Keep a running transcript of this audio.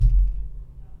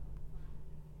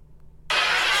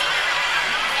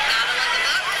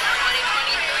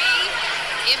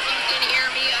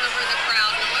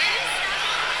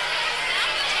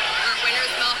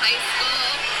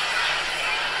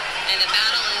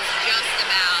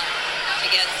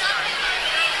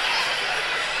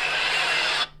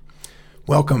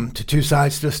Welcome to Two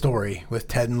Sides to the Story with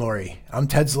Ted and Lory. I'm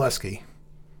Ted Zaleski.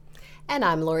 And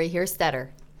I'm Lory Hirstetter.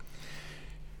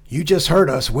 You just heard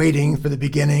us waiting for the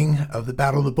beginning of the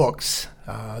Battle of the Books,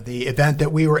 the event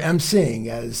that we were emceeing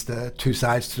as the Two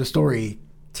Sides to the Story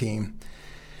team.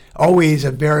 Always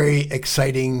a very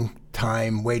exciting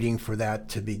time waiting for that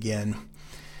to begin.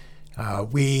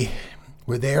 We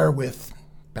were there with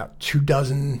about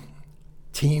 24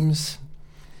 teams,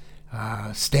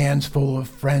 stands full of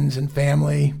friends and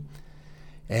family,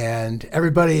 and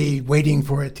everybody waiting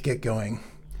for it to get going.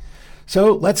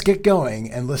 So let's get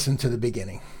going and listen to the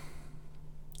beginning.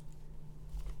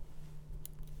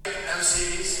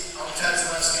 MCs, I'm Ted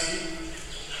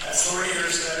Zaleski, at Story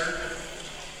Hirstetter.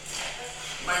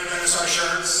 You might notice our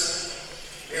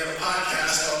shirts. We have a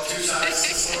podcast called Two Sides to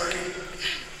the Story.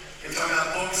 We talk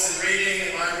about books and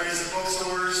reading in libraries and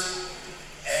bookstores.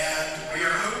 And we are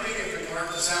hoping, if we can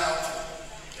work this out,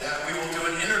 that we will do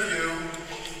an interview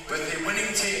with the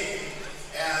winning team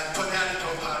and put that into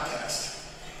a podcast.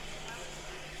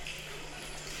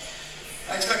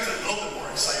 I expected a little bit more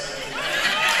excitement.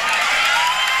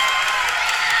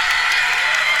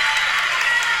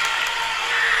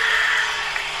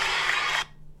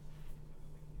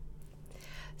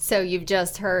 So you've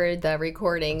just heard the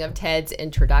recording of Ted's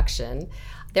introduction.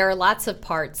 There are lots of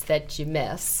parts that you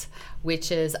miss,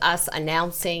 which is us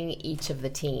announcing each of the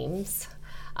teams.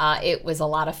 It was a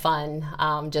lot of fun,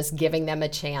 just giving them a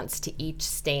chance to each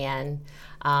stand,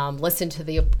 listen to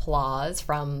the applause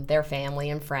from their family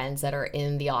and friends that are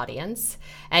in the audience,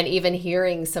 and even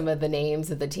hearing some of the names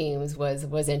of the teams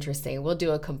was interesting. We'll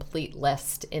do a complete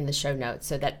list in the show notes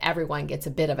so that everyone gets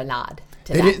a bit of a nod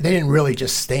to that. They didn't really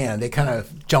just stand. They kind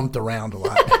of jumped around a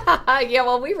lot. Yeah,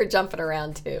 well, we were jumping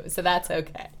around too, so that's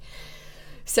okay.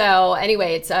 So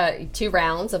anyway, it's 2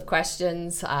 rounds of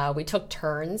questions. We took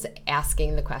turns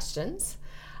asking the questions.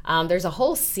 There's a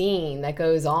whole scene that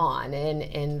goes on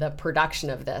in the production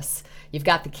of this. You've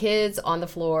got the kids on the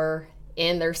floor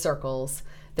in their circles.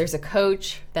 There's a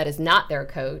coach that is not their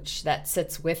coach that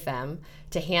sits with them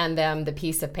to hand them the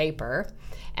piece of paper.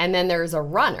 And then there's a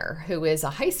runner who is a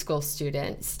high school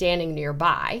student standing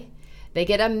nearby. They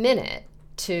get a minute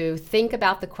to think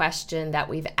about the question that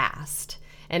we've asked.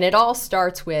 And it all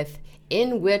starts with,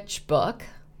 in which book, ...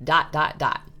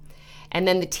 And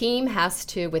then the team has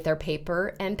to, with their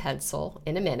paper and pencil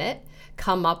in a minute,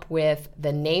 come up with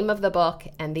the name of the book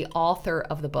and the author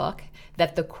of the book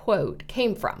that the quote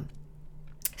came from.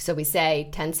 So we say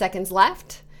 10 seconds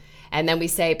left, and then we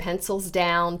say pencils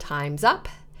down, time's up,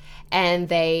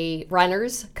 and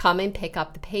runners come and pick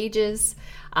up the pages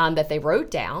that they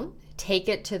wrote down, take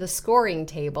it to the scoring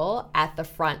table at the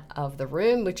front of the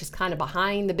room, which is kind of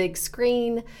behind the big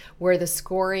screen where the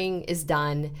scoring is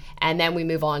done, and then we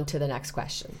move on to the next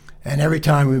question. And every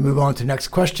time we move on to the next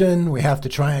question, we have to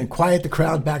try and quiet the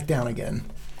crowd back down again.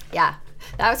 Yeah,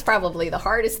 that was probably the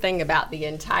hardest thing about the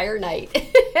entire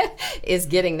night is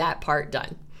getting that part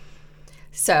done.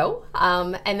 So,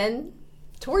 and then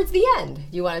towards the end,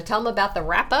 you want to tell them about the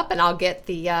wrap up, and I'll get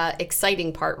the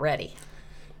exciting part ready.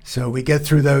 So we get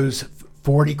through those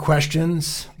 40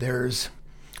 questions. There's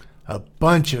a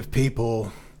bunch of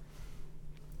people,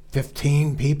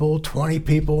 15 people, 20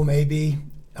 people maybe,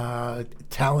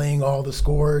 tallying all the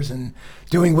scores and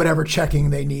doing whatever checking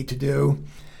they need to do.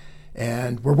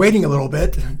 And we're waiting a little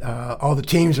bit. All the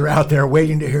teams are out there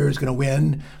waiting to hear who's going to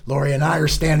win. Lory and I are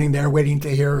standing there waiting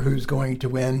to hear who's going to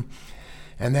win.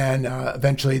 And then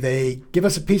eventually they give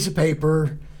us a piece of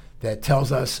paper that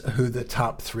tells us who the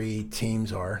top 3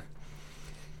 teams are.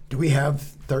 Do we have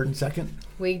third and second?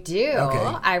 We do.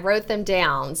 Okay. I wrote them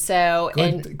down. So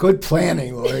good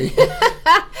planning, Lory.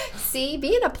 See,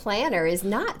 being a planner is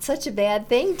not such a bad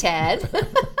thing, Ted.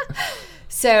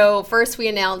 So first we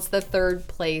announced the 3rd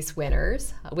place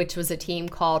winners, which was a team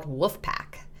called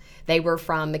Wolfpack. They were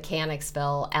from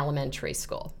Mechanicsville Elementary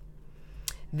School.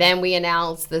 Then we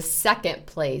announced the 2nd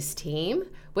place team,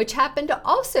 which happened to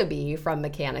also be from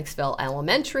Mechanicsville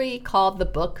Elementary, called the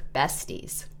Book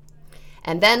Besties.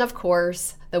 And then, of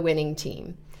course, the winning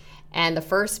team. And the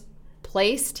 1st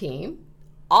place team,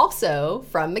 also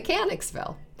from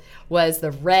Mechanicsville, was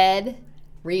the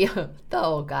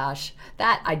oh gosh,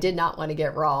 that I did not want to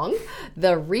get wrong,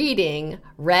 the Reading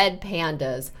Red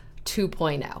Pandas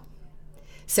 2.0.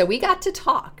 So we got to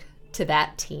talk to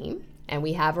that team, and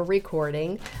we have a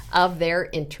recording of their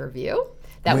interview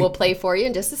that we'll play for you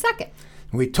in just a second.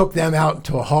 We took them out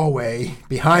into a hallway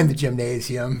behind the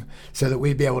gymnasium so that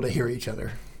we'd be able to hear each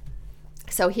other.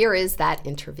 So here is that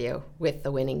interview with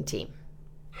the winning team.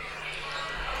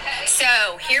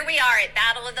 So here we are at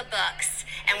Battle of the Books,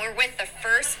 and we're with the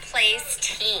first place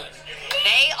team.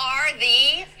 They are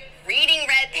the Reading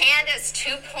Red Pandas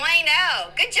 2.0.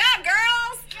 Good job,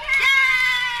 girls!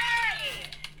 Yay!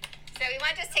 So we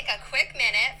want to just take a quick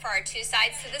minute for our Two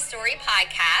Sides to the Story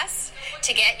podcast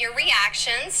to get your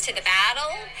reactions to the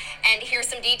battle and hear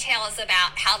some details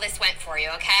about how this went for you,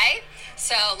 okay?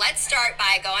 So let's start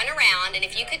by going around, and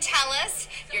if you could tell us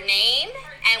your name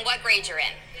and what grade you're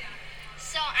in.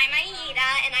 So I'm Aida,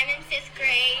 and I'm in 5th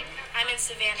grade. I'm in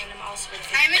Savannah, and I'm also in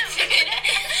 5th grade. I'm in Savannah.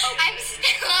 I'm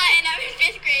Stella, and I'm in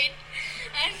 5th grade.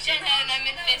 I'm Jenna, and I'm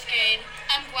in 5th grade.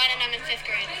 I'm Gwen, and I'm in 5th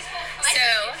grade. My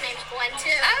name's Gwen,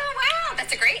 too. Oh, wow,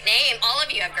 that's a great name. All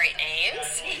of you have great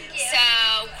names. Thank you.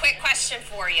 So, quick question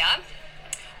for you.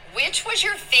 Which was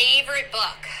your favorite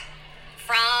book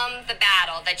from the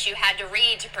battle that you had to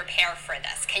read to prepare for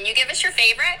this? Can you give us your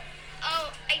favorite?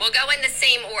 We'll go in the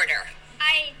same order.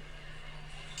 I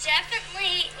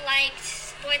definitely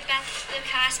liked Boy the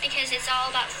Cast because it's all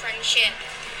about friendship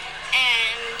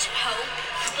and hope.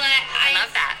 But I love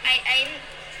that. I'm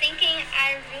thinking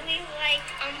I really like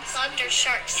Unplugged or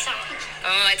Shark Song.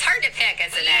 Oh, it's hard to pick,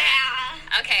 isn't it?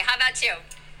 Yeah. Okay, how about you?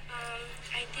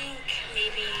 I think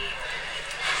maybe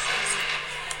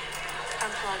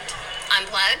Unplugged.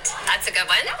 Unplugged? That's a good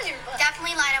one.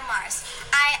 Definitely Light of Mars.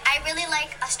 I really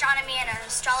like astronomy and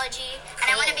astrology, and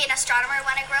I want to be an astronomer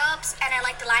when I grow up, and I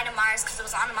like the Light of Mars because it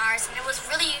was on Mars, and it was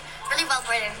really, really well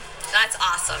written. That's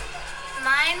awesome.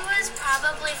 Mine was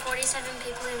probably 47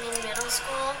 People Who Mean Middle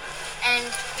School, and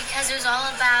because it was all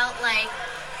about,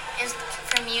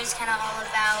 for me, it was kind of all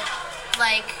about,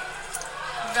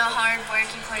 the hard work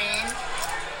you put in,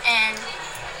 and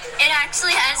it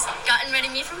actually has gotten rid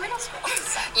of me from middle school.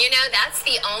 You know, that's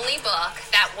the only book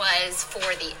that was for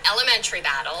the elementary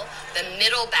battle, the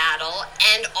middle battle,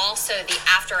 and also the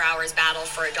after hours battle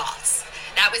for adults.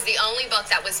 That was the only book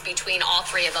that was between all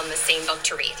three of them, the same book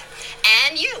to read.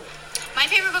 And you? My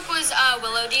favorite book was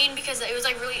Willow Dean because it was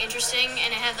really interesting,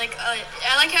 and it had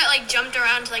I like how it jumped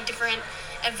around to different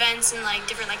events and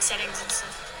different settings and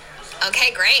stuff.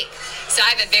 Okay, great. So I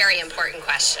have a very important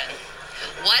question.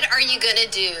 What are you gonna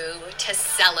do to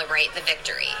celebrate the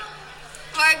victory?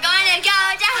 We're gonna go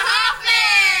to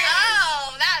Hoffman!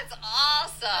 Oh, that's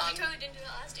awesome. We totally didn't do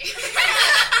that last year.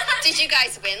 Did you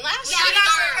guys win last Yeah, year? we got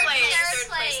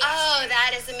Third place. Oh,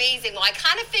 that is amazing. Well, I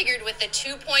kind of figured with the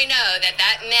 2.0 that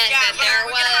meant that there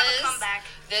we're gonna have a was. comeback.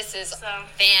 This is So.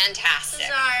 fantastic.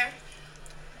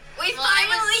 We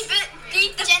finally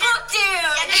beat the book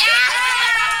dude!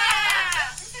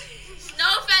 No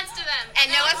offense to them.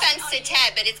 And no offense to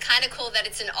Ted, but it's kind of cool that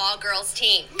it's an all-girls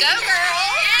team. Go, girls!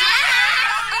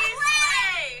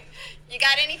 You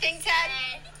got anything, Ted?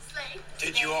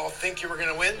 Did you all think you were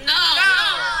going to win? No.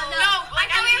 I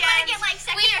thought we were gonna get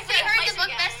second We or third heard place the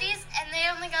Book again. Besties, and they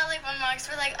only got 1 mark,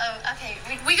 so we're oh, okay.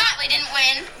 We didn't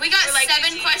win. We got We're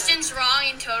 7 questions wrong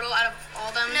in total out of all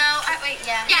of them. No,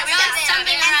 yeah. Yeah, we got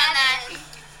something seven. around that.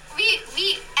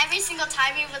 We every single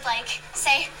time we would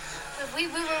say we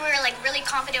were really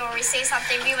confident when we say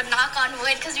something, we would knock on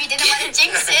wood because we didn't want to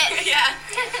jinx it. Yeah.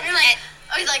 We're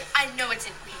I know it's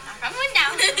in me. Knock on wood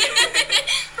now.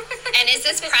 And is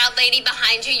this proud lady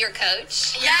behind you your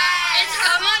coach? Yes.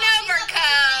 Come on over,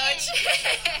 coach.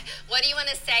 What do you want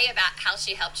to say about how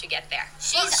she helped you get there?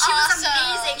 She was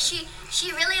amazing.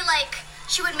 She really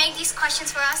she would make these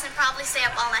questions for us and probably stay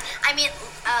up all night. I mean,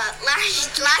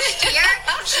 last year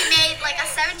she made a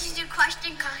 72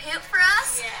 question Kahoot for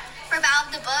us for Battle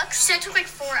of the Books. So it took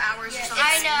 4 hours or something.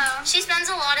 I know. She spends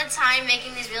a lot of time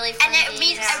making these really fun And it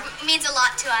games. means a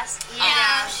lot to us.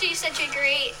 Yeah. She's such a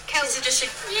great coach. She's just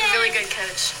a really good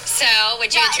coach. So,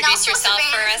 would you Yeah, and introduce also yourself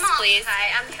for us, Savannah's mom. please?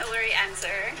 Hi, I'm Hillary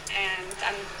Enzer, and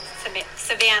I'm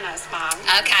Savannah's mom.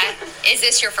 Okay. Is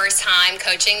this your first time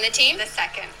coaching the team? The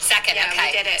second. Second, Yeah,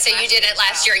 okay. we did it So you last did year it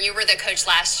last as year. well. You were the coach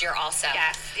last year also.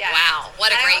 Yes, yes. Wow,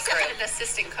 what a I great also group. had an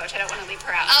assistant coach. I don't want to leave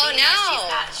her out. Oh, Even no.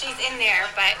 though She's in there,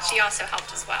 but she also helped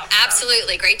as well. so.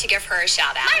 Absolutely. Great to give her a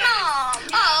shout out. My mom.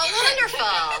 Oh, wonderful.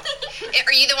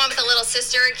 Are you the one with the little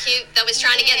sister cute that was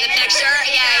trying to get in the picture?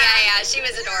 Yeah. She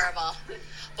was adorable.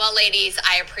 Well, ladies,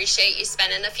 I appreciate you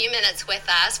spending a few minutes with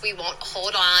us. We won't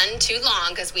hold on too long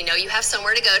because we know you have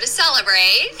somewhere to go to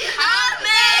celebrate.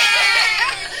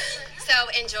 So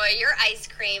enjoy your ice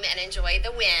cream and enjoy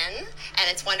the win. And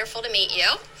it's wonderful to meet you.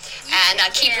 And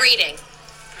keep reading.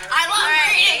 I love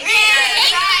reading.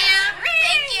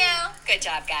 Thank you. Good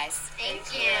job, guys.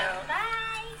 Thank you. Bye.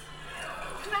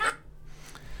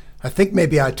 I think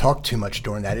maybe I talked too much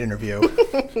during that interview.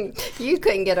 You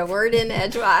couldn't get a word in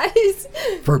edgewise.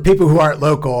 For people who aren't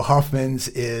local, Hoffman's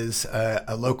is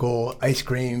a local ice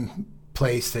cream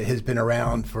place that has been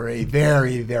around for a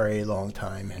very, very long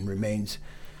time and remains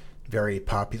very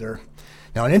popular.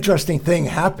 Now, an interesting thing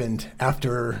happened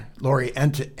after Lory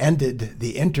ended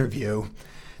the interview.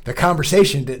 The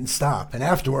conversation didn't stop. And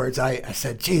afterwards, I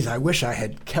said, geez, I wish I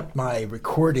had kept my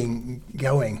recording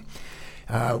going.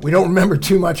 We don't remember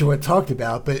too much of what talked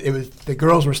about, but it was the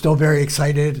girls were still very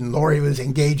excited, and Lory was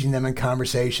engaging them in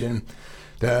conversation.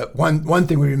 The one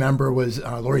thing we remember was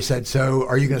Lory said, so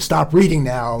are you going to stop reading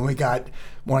now? And we got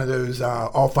one of those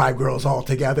all 5 girls all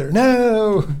together.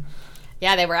 No!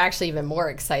 Yeah, they were actually even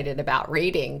more excited about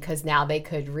reading because now they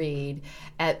could read.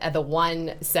 The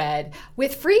one said,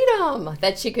 with freedom,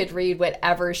 that she could read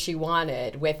whatever she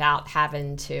wanted without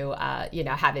having to,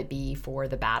 have it be for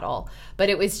the battle. But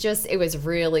it was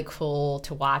really cool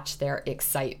to watch their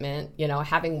excitement,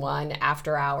 having one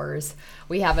after hours.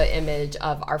 We have an image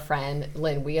of our friend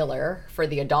Lynn Wheeler for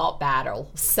the adult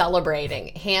battle,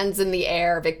 celebrating, hands in the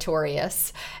air,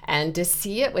 victorious. And to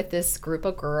see it with this group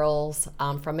of girls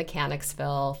from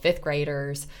Mechanicsville, 5th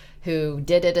graders, who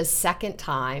did it a second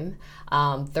time,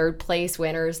 3rd place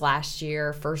winners last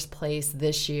year, 1st place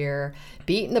this year,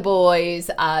 beating the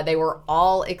boys. They were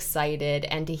all excited,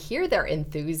 and to hear their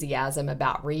enthusiasm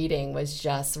about reading was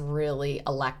just really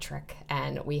electric,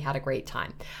 and we had a great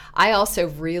time. I also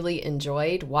really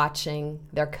enjoyed watching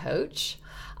their coach.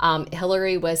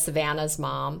 Hillary was Savannah's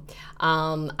mom.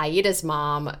 Aida's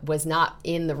mom was not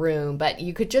in the room, but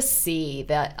you could just see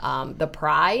that the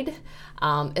pride,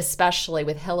 especially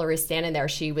with Hillary standing there.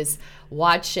 She was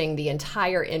watching the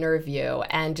entire interview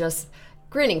and just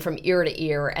grinning from ear to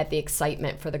ear at the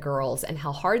excitement for the girls and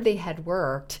how hard they had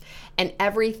worked and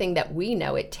everything that we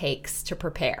know it takes to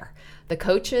prepare. The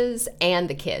coaches and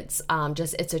the kids,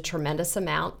 it's a tremendous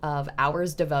amount of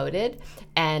hours devoted,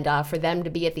 and for them to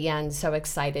be at the end so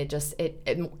excited,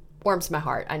 it warms my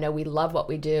heart. I know we love what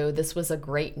we do. This was a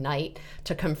great night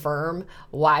to confirm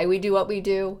why we do what we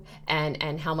do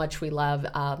and how much we love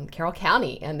Carroll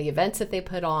County and the events that they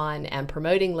put on and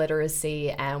promoting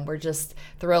literacy, and we're just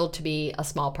thrilled to be a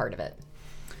small part of it.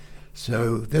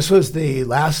 So this was the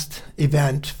last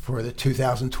event for the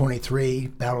 2023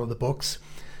 Battle of the Books.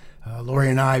 Lory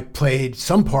and I played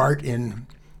some part in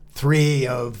 3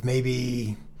 of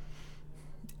maybe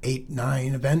 8,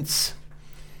 9 events.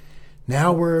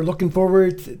 Now we're looking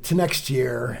forward to next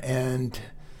year and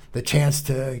the chance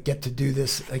to get to do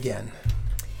this again.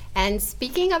 And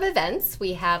speaking of events,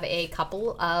 we have a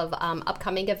couple of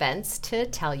upcoming events to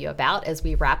tell you about as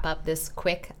we wrap up this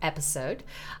quick episode.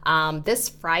 This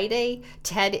Friday,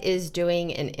 Ted is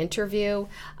doing an interview.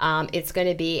 It's going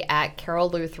to be at Carroll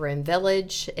Lutheran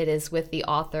Village. It is with the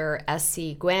author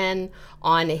S.C. Gwen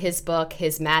on his book,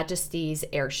 His Majesty's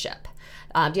Airship.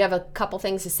 Do you have a couple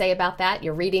things to say about that?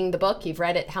 You're reading the book. You've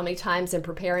read it how many times in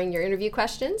preparing your interview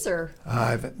questions? Or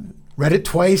I've read it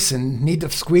twice and need to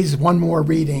squeeze one more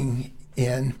reading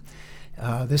in.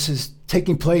 This is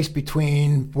taking place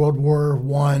between World War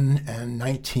I and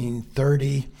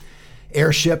 1930.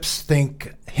 Airships,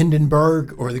 think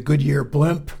Hindenburg or the Goodyear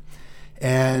blimp.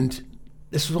 And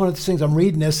this was one of the things I'm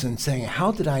reading this and saying,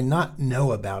 how did I not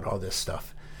know about all this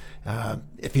stuff?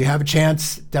 If you have a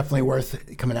chance, definitely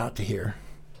worth coming out to hear.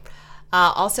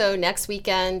 Also, next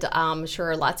weekend, I'm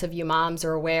sure lots of you moms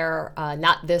are aware,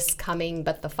 not this coming,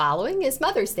 but the following is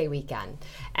Mother's Day weekend.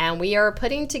 And we are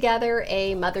putting together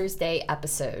a Mother's Day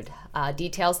episode.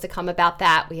 Details to come about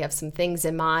that. We have some things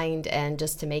in mind, and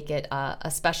just to make it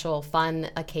a special, fun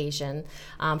occasion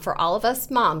for all of us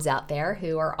moms out there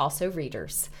who are also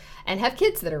readers and have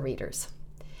kids that are readers.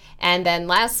 And then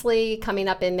lastly, coming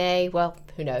up in May, well,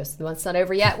 who knows? The month's not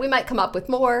over yet. We might come up with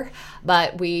more,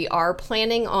 but we are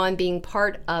planning on being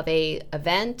part of a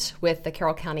event with the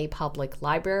Carroll County Public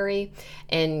Library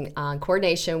in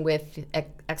coordination with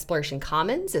Exploration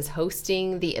Commons is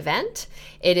hosting the event.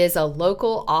 It is a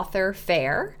local author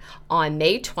fair on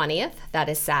May 20th. That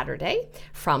is Saturday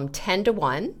from 10 to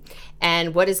 1.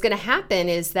 And what is going to happen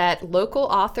is that local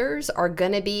authors are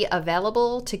going to be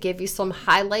available to give you some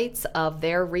highlights of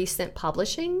their recent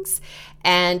publishings.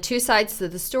 And 2 sides to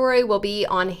the story will be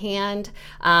on hand.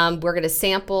 We're going to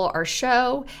sample our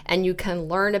show, and you can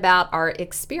learn about our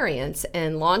experience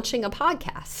in launching a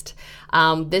podcast.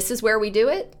 This is where we do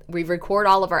it. We record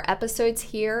all of our episodes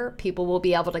here. People will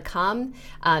be able to come,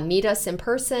 meet us in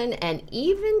person, and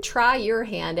even try your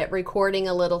hand at recording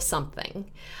a little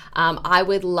something. I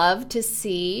would love to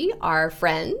see our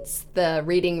friends, the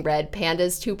Reading Red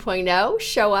Pandas 2.0,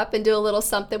 show up and do a little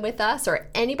something with us, or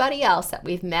anybody else that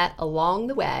we've met along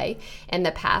the way in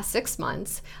the past 6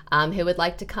 months who would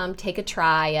like to come take a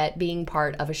try at being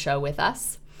part of a show with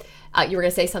us. You were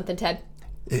going to say something, Ted?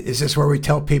 Is this where we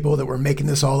tell people that we're making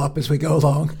this all up as we go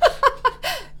along?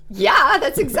 Yeah,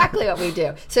 that's exactly what we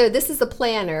do. So this is the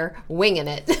planner winging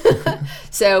it.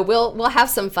 So we'll have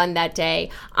some fun that day.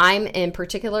 I'm in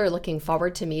particular looking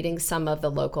forward to meeting some of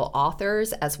the local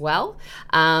authors as well.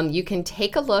 You can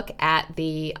take a look at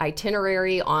the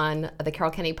itinerary on the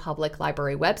Carroll County Public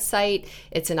Library website.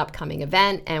 It's an upcoming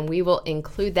event, and we will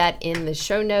include that in the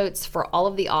show notes for all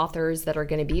of the authors that are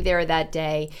going to be there that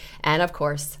day. And of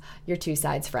course, your Two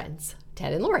Sides friends,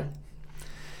 Ted and Lory.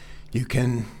 You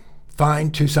can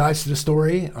find Two Sides to the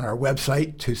Story on our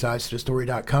website,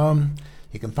 twosidetothestory.com.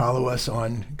 You can follow us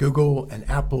on Google and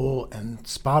Apple and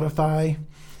Spotify.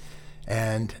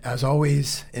 And as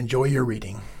always, enjoy your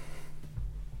reading.